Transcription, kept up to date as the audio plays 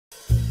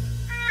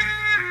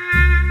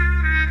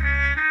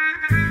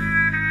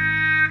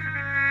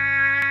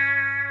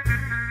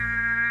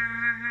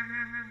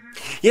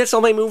Yes,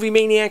 all my movie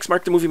maniacs,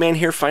 Mark the Movie Man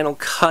here, Final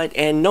Cut.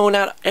 And no,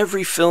 not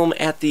every film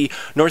at the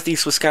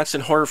Northeast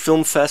Wisconsin Horror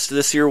Film Fest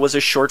this year was a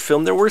short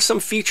film. There were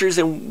some features,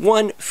 and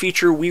one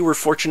feature we were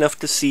fortunate enough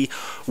to see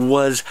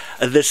was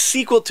the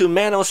sequel to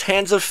Manos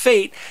Hands of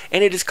Fate,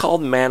 and it is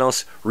called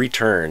Manos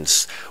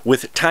Returns,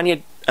 with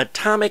Tanya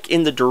Atomic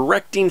in the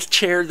directing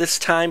chair this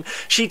time.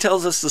 She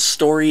tells us the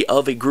story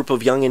of a group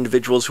of young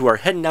individuals who are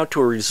heading out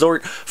to a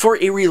resort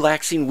for a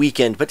relaxing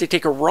weekend, but they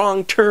take a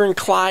wrong turn,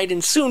 Clyde,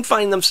 and soon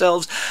find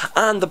themselves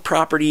on the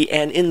property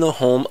and in the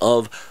home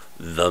of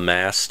the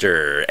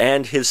Master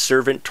and his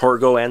servant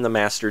Torgo and the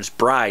Master's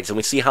brides. And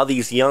we see how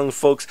these young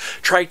folks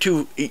try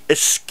to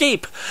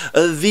escape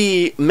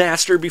the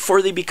Master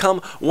before they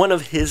become one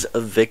of his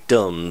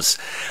victims.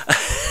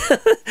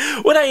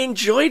 What I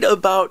enjoyed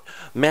about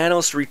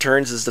Manos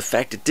Returns is the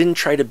fact it didn't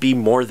try to be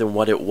more than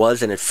what it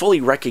was, and it fully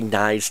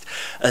recognized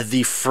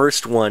the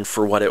first one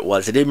for what it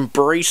was. It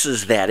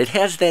embraces that. It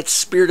has that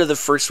spirit of the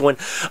first one,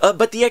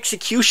 but the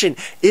execution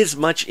is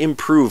much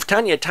improved.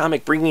 Tanya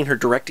Atomic bringing her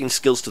directing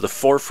skills to the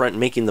forefront,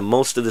 making the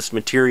most of this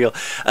material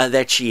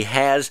that she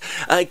has,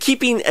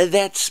 keeping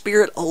that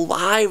spirit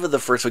alive of the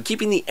first one,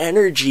 keeping the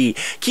energy,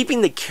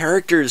 keeping the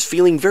characters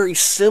feeling very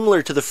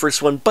similar to the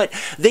first one, but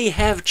they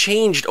have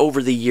changed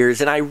over the years,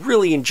 and I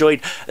really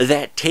enjoyed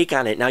that take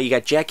on it. Now you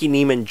got Jackie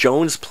Neiman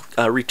Jones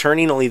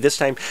returning, only this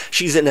time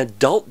she's an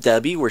adult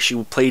Debbie, where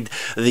she played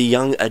the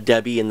young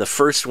Debbie in the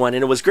first one,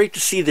 and it was great to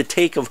see the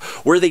take of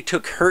where they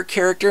took her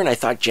character, and I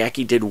thought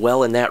Jackie did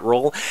well in that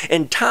role.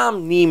 And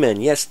Tom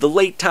Neiman, yes, the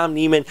late Tom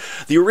Neiman,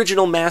 the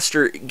original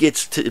Master,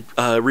 gets to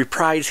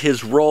reprise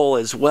his role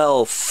as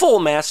well, full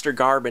Master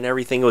garb and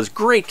everything. It was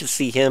great to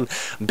see him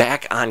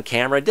back on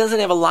camera. Doesn't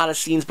have a lot of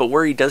scenes, but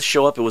where he does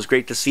show up, it was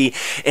great to see.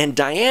 And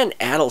Diane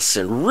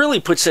Adelson really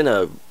puts in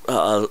a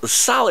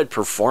solid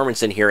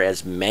performance in here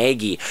as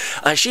Maggie.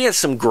 She has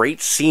some great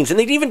scenes, and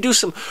they'd even do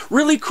some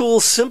really cool,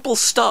 simple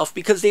stuff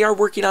because they are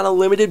working on a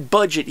limited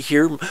budget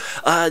here.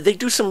 They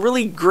do some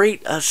really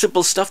great,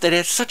 simple stuff that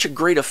has such a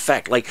great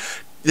effect, like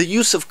the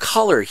use of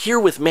color here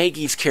with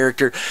Maggie's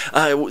character.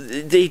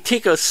 They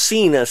take a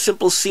scene, a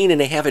simple scene, and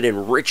they have it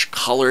in rich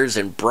colors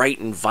and bright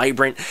and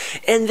vibrant,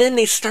 and then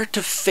they start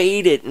to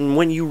fade it, and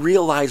when you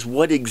realize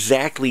what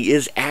exactly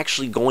is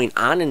actually going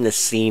on in this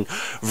scene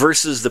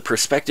versus the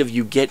perspective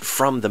you get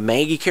from the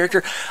Maggie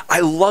character,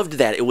 I loved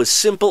that. It was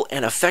simple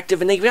and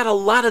effective, and they got a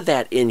lot of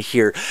that in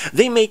here.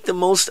 They make the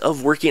most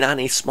of working on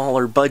a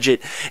smaller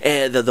budget.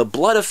 The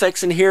blood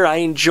effects in here, I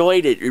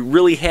enjoyed it. It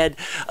really had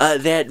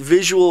that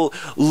visual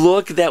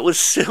look that was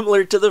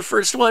similar to the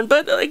first one,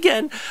 but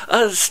again,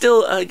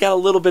 still got a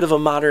little bit of a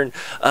modern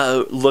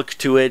look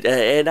to it,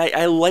 and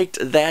I liked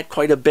that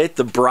quite a bit.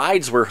 The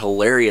brides were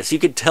hilarious. You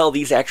could tell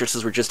these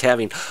actresses were just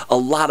having a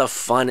lot of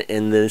fun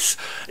in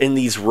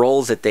these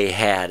roles that they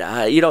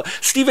had. You know,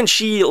 Stephen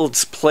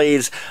Shields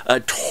plays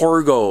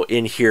Torgo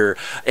in here,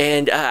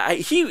 and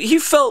he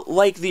felt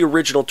like the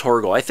original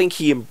Torgo. I think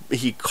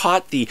he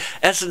caught the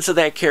essence of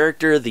that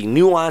character, the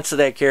nuance of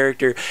that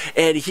character,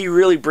 and he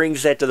really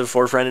brings that to the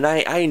forefront, and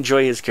I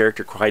enjoy his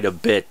character quite a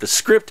bit. The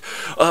script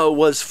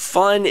was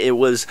fun. It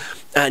was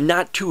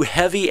not too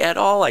heavy at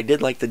all. I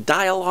did like the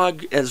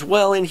dialogue as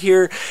well in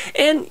here,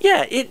 and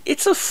yeah,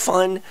 it's a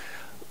fun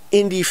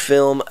indie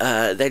film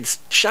that's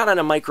shot on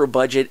a micro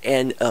budget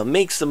and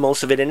makes the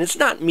most of it, and it's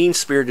not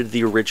mean-spirited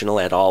the original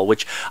at all,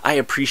 which I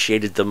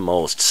appreciated the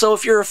most. So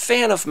if you're a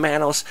fan of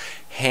Manos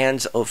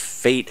Hands of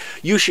Fate,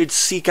 you should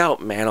seek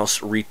out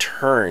Manos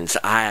Returns.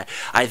 I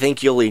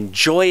think you'll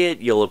enjoy it.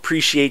 You'll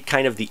appreciate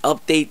kind of the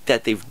update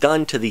that they've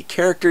done to the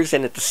characters,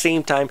 and at the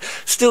same time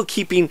still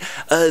keeping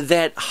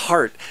that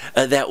heart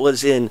that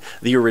was in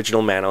the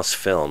original Manos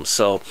film.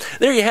 So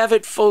there you have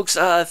it, folks.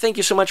 Thank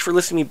you so much for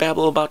listening to me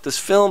babble about this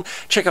film.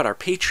 Check out our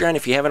Patreon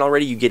if you haven't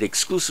already. You get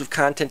exclusive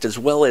content as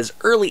well as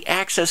early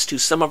access to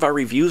some of our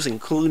reviews,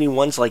 including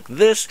ones like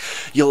this.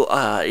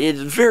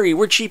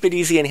 We're cheap and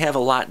easy and have a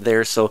lot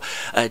there, so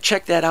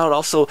check that out.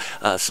 Also,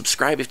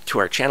 subscribe to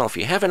our channel if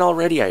you haven't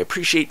already. I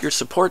appreciate your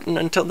support, and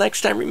until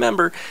next time,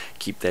 remember,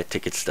 keep that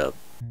ticket stub.